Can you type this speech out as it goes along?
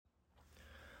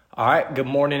All right, good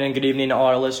morning and good evening to all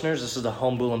our listeners. This is the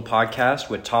Homebullin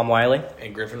Podcast with Tom Wiley.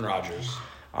 And Griffin Rogers.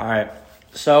 All right,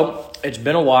 so it's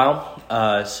been a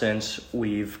while since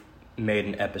we've made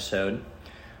an episode.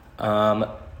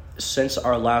 Since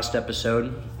our last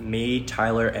episode, me,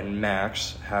 Tyler, and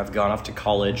Max have gone off to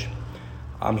college.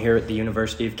 I'm here at the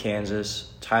University of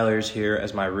Kansas. Tyler's here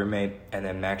as my roommate, and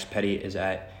then Max Petty is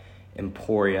at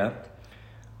Emporia.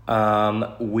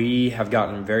 We have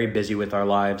gotten very busy with our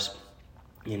lives,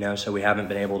 so we haven't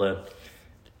been able to,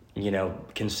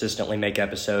 consistently make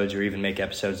episodes or even make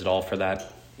episodes at all for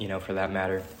that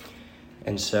matter.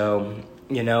 And so,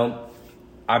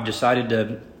 I've decided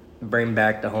to bring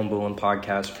back the Homebullin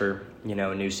Podcast for,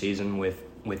 a new season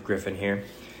with Griffin here.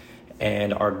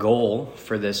 And our goal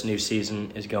for this new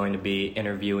season is going to be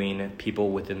interviewing people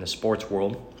within the sports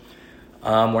world.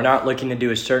 We're not looking to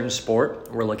do a certain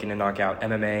sport. We're looking to knock out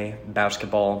MMA,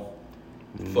 basketball,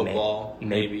 football,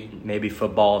 maybe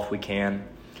football if we can.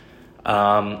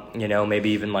 Maybe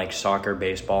even like soccer,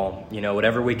 baseball.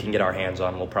 Whatever we can get our hands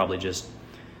on, we'll probably just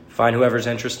find whoever's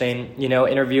interesting.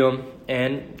 Interview them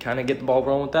and kind of get the ball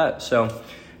rolling with that. So,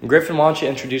 Griffin, why don't you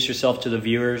introduce yourself to the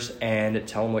viewers and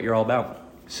tell them what you're all about?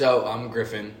 So I'm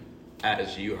Griffin,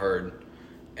 as you heard,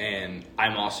 and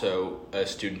I'm also a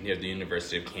student here at the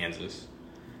University of Kansas.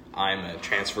 I'm a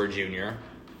transfer junior,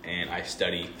 and I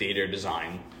study theater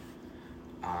design.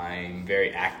 I'm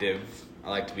very active.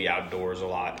 I like to be outdoors a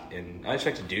lot, and I just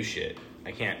like to do shit.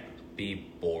 I can't be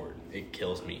bored. It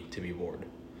kills me to be bored.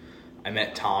 I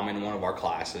met Tom in one of our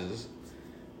classes,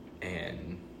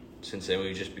 and since then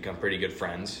we've just become pretty good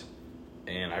friends.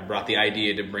 And I brought the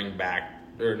idea to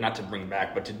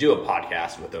but to do a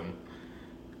podcast with him.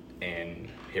 And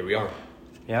here we are.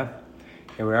 Yeah,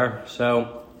 here we are.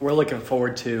 So we're looking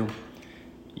forward to,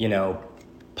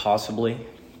 possibly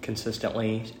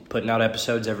consistently putting out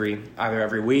episodes either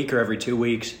every week or every 2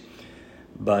 weeks.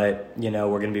 But, we're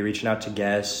going to be reaching out to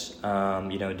guests,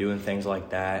 doing things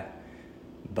like that.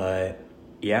 But,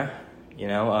 yeah,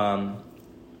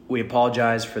 we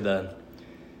apologize for the,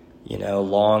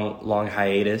 long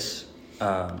hiatus.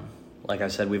 Like I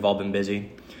said, we've all been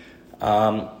busy.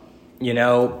 Petty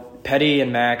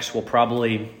and Max will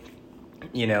probably,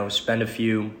 spend a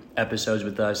few episodes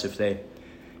with us if they,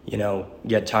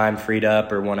 get time freed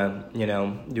up or want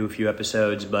to, do a few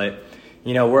episodes. But,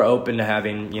 we're open to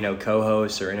having,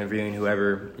 co-hosts or interviewing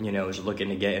whoever, is looking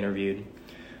to get interviewed.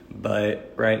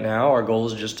 But right now, our goal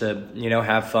is just to,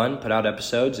 have fun, put out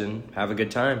episodes, and have a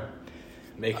good time.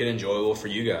 Make it enjoyable for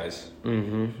you guys.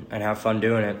 And have fun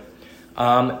doing it.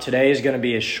 Today is going to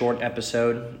be a short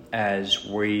episode as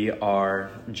we are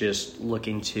just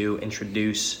looking to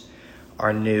introduce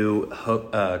our new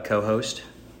co-host,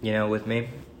 with me.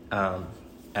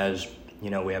 As,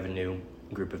 we have a new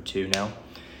group of two now.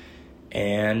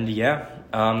 And,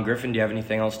 Griffin, do you have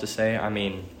anything else to say? I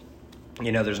mean,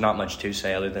 there's not much to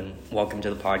say other than welcome to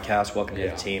the podcast, welcome to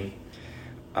the team.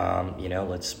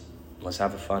 Let's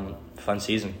have a fun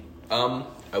season.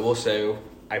 I will say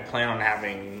we plan on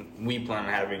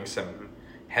having some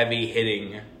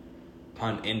heavy-hitting,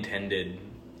 pun intended,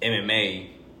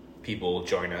 MMA people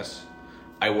join us.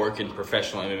 I work in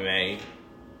professional MMA,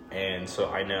 and so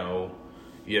I know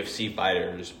UFC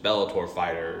fighters, Bellator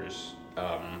fighters,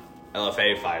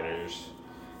 LFA fighters,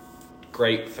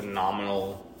 great,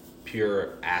 phenomenal,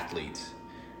 pure athletes,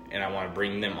 and I want to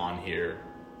bring them on here,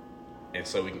 and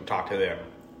so we can talk to them.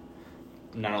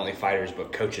 Not only fighters,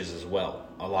 but coaches as well.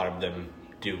 A lot of them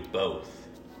do both.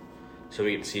 So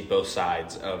we get to see both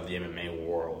sides of the MMA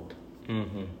world.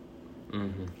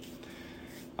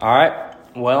 All right.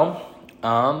 Well,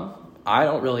 I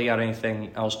don't really got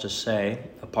anything else to say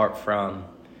apart from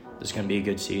this is going to be a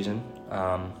good season. Do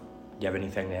you have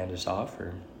anything to end us off?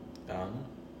 Or?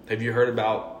 Have you heard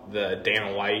about the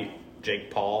Dana White, Jake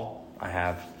Paul? I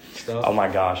have. Stuff? Oh my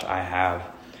gosh, I have.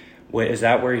 Wait, is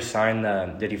that where he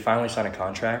signed did he finally sign a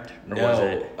contract? Or No, was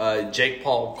it? Jake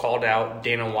Paul called out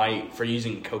Dana White for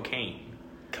using cocaine.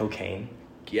 Cocaine?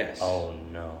 Yes. Oh,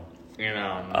 no.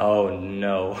 Oh,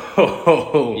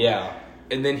 no. Yeah.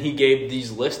 And then he gave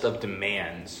these list of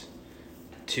demands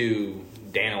to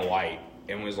Dana White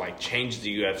and was like, change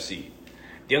the UFC.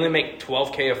 They only make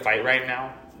 $12K a fight right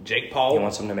now. Jake Paul. He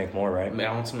wants them to make more, right? He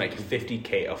wants to make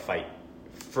 $50K a fight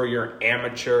for your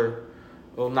amateur.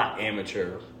 Well, not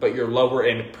amateur, but your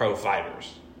lower-end pro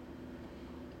fighters.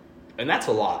 And that's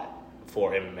a lot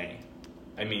for MMA.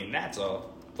 I mean, that's a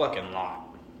fucking lot.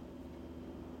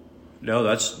 No,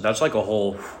 that's like a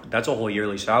whole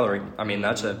yearly salary. I mean,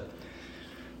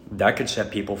 that could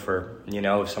set people for,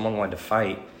 if someone wanted to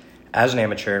fight as an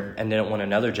amateur and didn't want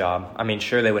another job. I mean,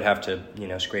 sure, they would have to,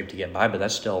 scrape to get by, but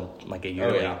that's still like a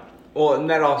yearly Well, and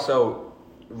that also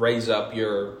raise up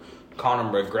your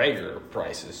Conor McGregor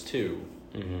prices too.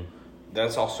 Mm-hmm.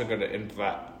 That's also going to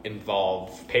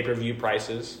involve pay-per-view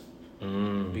prices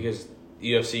because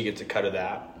UFC gets a cut of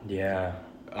that. Yeah.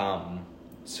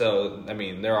 So I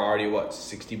mean, they're already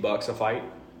 $60 a fight.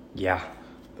 Yeah.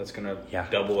 That's gonna Yeah.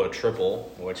 double or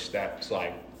triple, which that's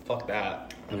like fuck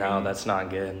that. I mean, That's not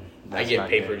good. I get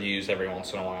pay-per-views every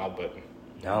once in a while, but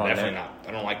No, definitely not.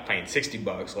 I don't like paying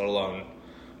 $60, let alone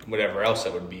whatever else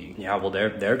that would be. Yeah, well,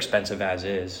 they're expensive as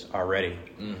is already,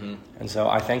 and so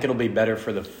I think it'll be better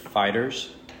for the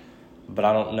fighters, but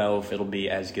I don't know if it'll be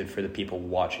as good for the people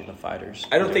watching the fighters.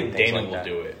 I don't think Things Dana like will that.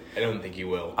 do it. I don't think he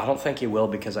will. I don't think he will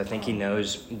because I think he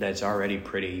knows that it's already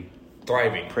pretty.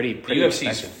 Thriving. Pretty UFC's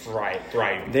expensive.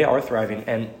 thriving. They are thriving,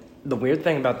 and the weird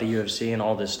thing about the UFC and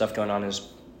all this stuff going on is,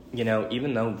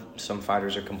 even though some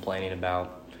fighters are complaining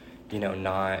about,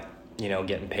 not,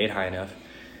 getting paid high enough,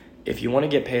 if you want to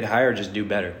get paid higher, just do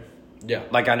better. Yeah.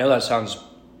 Like, I know that sounds,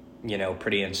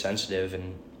 pretty insensitive,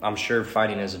 and I'm sure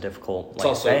fighting is a difficult It's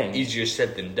also thing. easier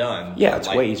said than done. Yeah, it's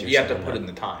way easier You have said to than put done. in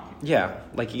the time. Yeah,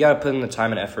 like, you got to put in the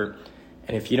time and effort,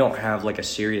 and if you don't have, like, a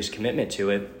serious commitment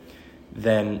to it,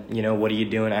 then, what are you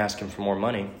doing asking for more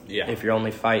money? Yeah. If you're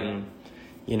only fighting,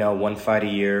 one fight a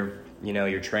year,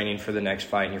 you're training for the next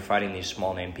fight and you're fighting these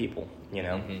small name people,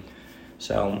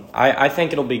 So I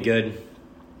think it'll be good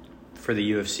for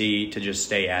the UFC to just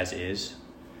stay as is.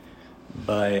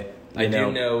 But, I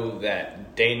do know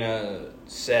that Dana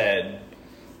said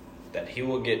that he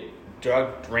will get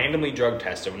randomly drug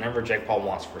tested whenever Jake Paul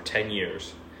wants for 10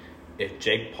 years if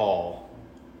Jake Paul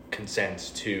consents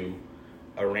to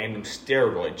a random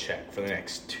steroid check for the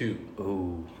next 2.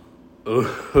 Ooh.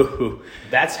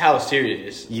 That's how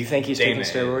serious. You think he's Dana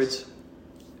taking steroids? is.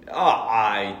 Oh,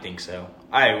 I think so.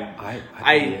 I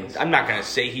think he is. I'm not gonna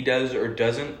say he does or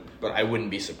doesn't, but I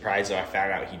wouldn't be surprised if I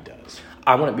found out he does.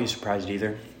 I wouldn't be surprised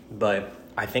either. But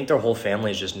I think their whole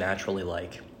family is just naturally,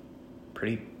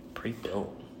 pretty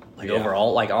built. Yeah.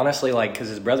 Overall, honestly, because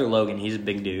his brother Logan, he's a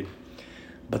big dude.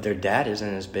 But their dad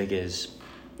isn't as big as,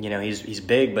 he's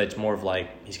big, but it's more of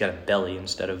he's got a belly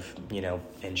instead of,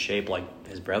 in shape like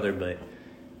his brother. But,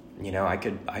 I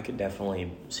could definitely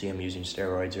see him using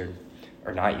steroids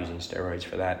or not using steroids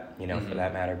for that, for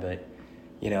that matter. But,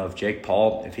 if Jake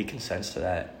Paul, if he consents to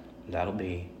that, that'll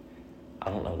be, I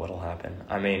don't know what'll happen.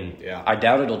 I mean, Yeah. I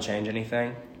doubt it'll change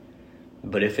anything.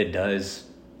 But if it does,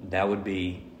 that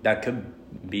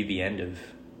could be the end of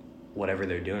whatever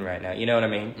they're doing right now. You know what I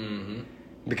mean? Mm-hmm.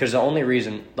 Because the only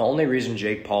reason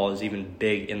Jake Paul is even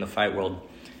big in the fight world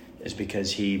is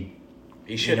because he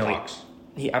shit talks.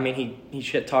 He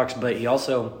shit talks, but he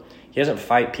doesn't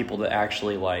fight people that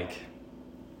actually Box.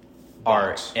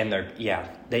 are in their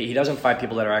he doesn't fight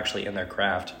people that are actually in their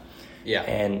craft. Yeah.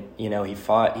 And he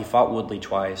fought Woodley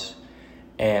twice,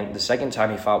 and the second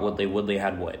time he fought Woodley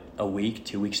had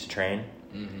 2 weeks to train.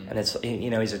 Mm-hmm. And it's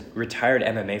he's a retired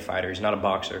MMA fighter. He's not a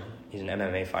boxer. He's an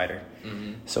MMA fighter.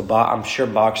 Mm-hmm. So I'm sure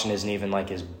boxing isn't even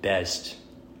his best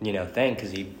thing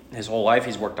because his whole life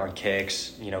he's worked on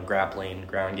kicks, grappling,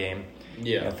 ground game,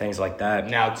 things like that.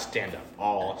 Now it's stand up,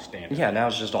 all stand up. Yeah, now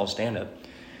it's just all stand up.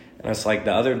 And it's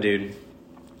the other dude.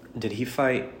 Did he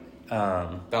fight?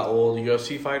 That old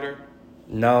UFC fighter.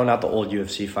 No, not the old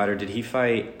UFC fighter. Did he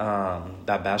fight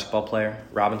that basketball player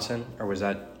Robinson, or was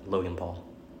that Logan Paul?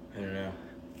 I don't know.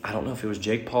 I don't know if it was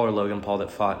Jake Paul or Logan Paul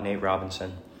that fought Nate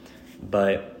Robinson.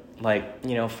 But,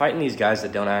 fighting these guys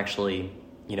that don't actually,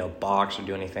 box or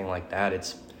do anything like that,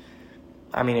 it's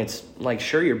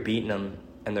sure, you're beating them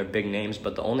and they're big names,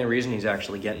 but the only reason he's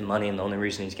actually getting money and the only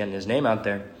reason he's getting his name out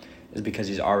there is because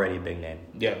he's already a big name.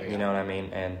 Yeah. You know what I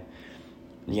mean? And,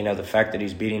 the fact that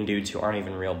he's beating dudes who aren't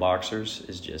even real boxers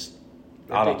is just...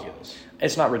 Ridiculous.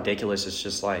 It's not ridiculous. It's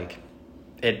just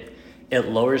it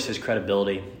lowers his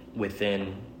credibility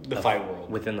within The fight world.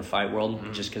 Within the fight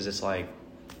world, just because it's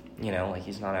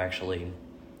he's not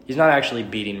actually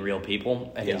beating real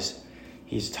people, and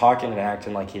he's talking and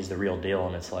acting like he's the real deal,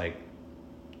 and it's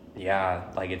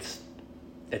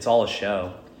it's all a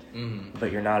show,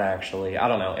 but you're not actually. I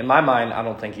don't know. In my mind, I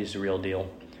don't think he's the real deal,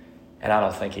 and I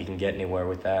don't think he can get anywhere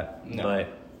with that. No. But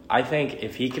I think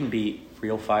if he can beat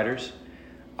real fighters,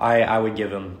 I would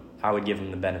give him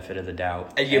the benefit of the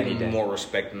doubt. I give any him day. more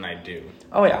respect than I do.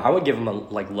 Oh yeah, I would give him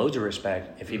loads of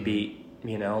respect if he beat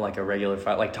a regular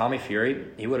fight like Tommy Fury.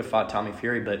 He would have fought Tommy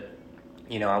Fury, but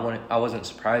I wasn't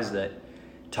surprised that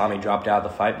Tommy dropped out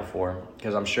of the fight before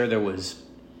because I'm sure there was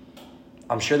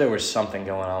something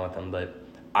going on with him. But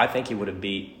I think he would have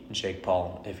beat Jake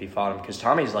Paul if he fought him because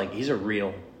Tommy's he's a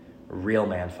real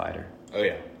man fighter. Oh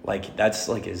yeah. That's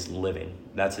his living.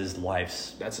 That's his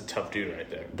life's. That's a tough dude right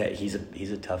there. That he's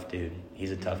a tough dude.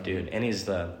 He's a tough dude, and is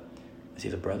he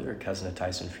the brother or cousin of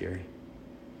Tyson Fury?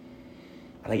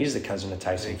 I think he's the cousin of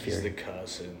Tyson Fury. He's the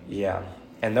cousin. Yeah,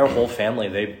 and their whole family,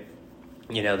 they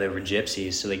were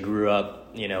gypsies, so they grew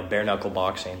up, bare knuckle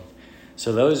boxing.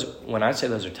 So when I say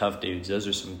those are tough dudes, those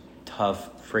are some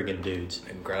tough friggin' dudes.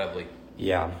 Incredibly.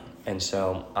 Yeah, and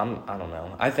so I don't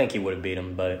know. I think he would have beat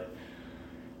him, but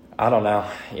I don't know.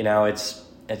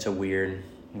 It's a weird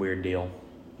deal.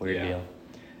 Weird deal.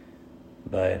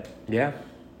 But yeah.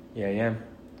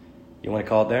 You want to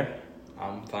call it there?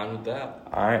 I'm fine with that.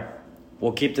 All right.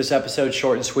 We'll keep this episode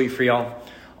short and sweet for y'all,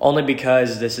 only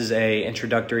because this is a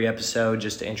introductory episode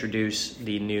just to introduce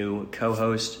the new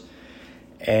co-host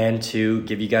and to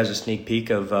give you guys a sneak peek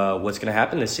of what's going to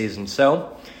happen this season.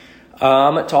 So, to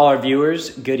all our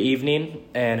viewers, good evening,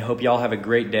 and hope y'all have a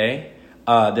great day.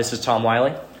 This is Tom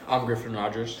Wiley. I'm Griffin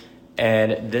Rogers.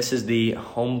 And this is the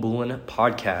Home Bullin'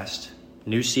 Podcast,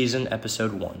 new season,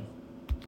 episode 1.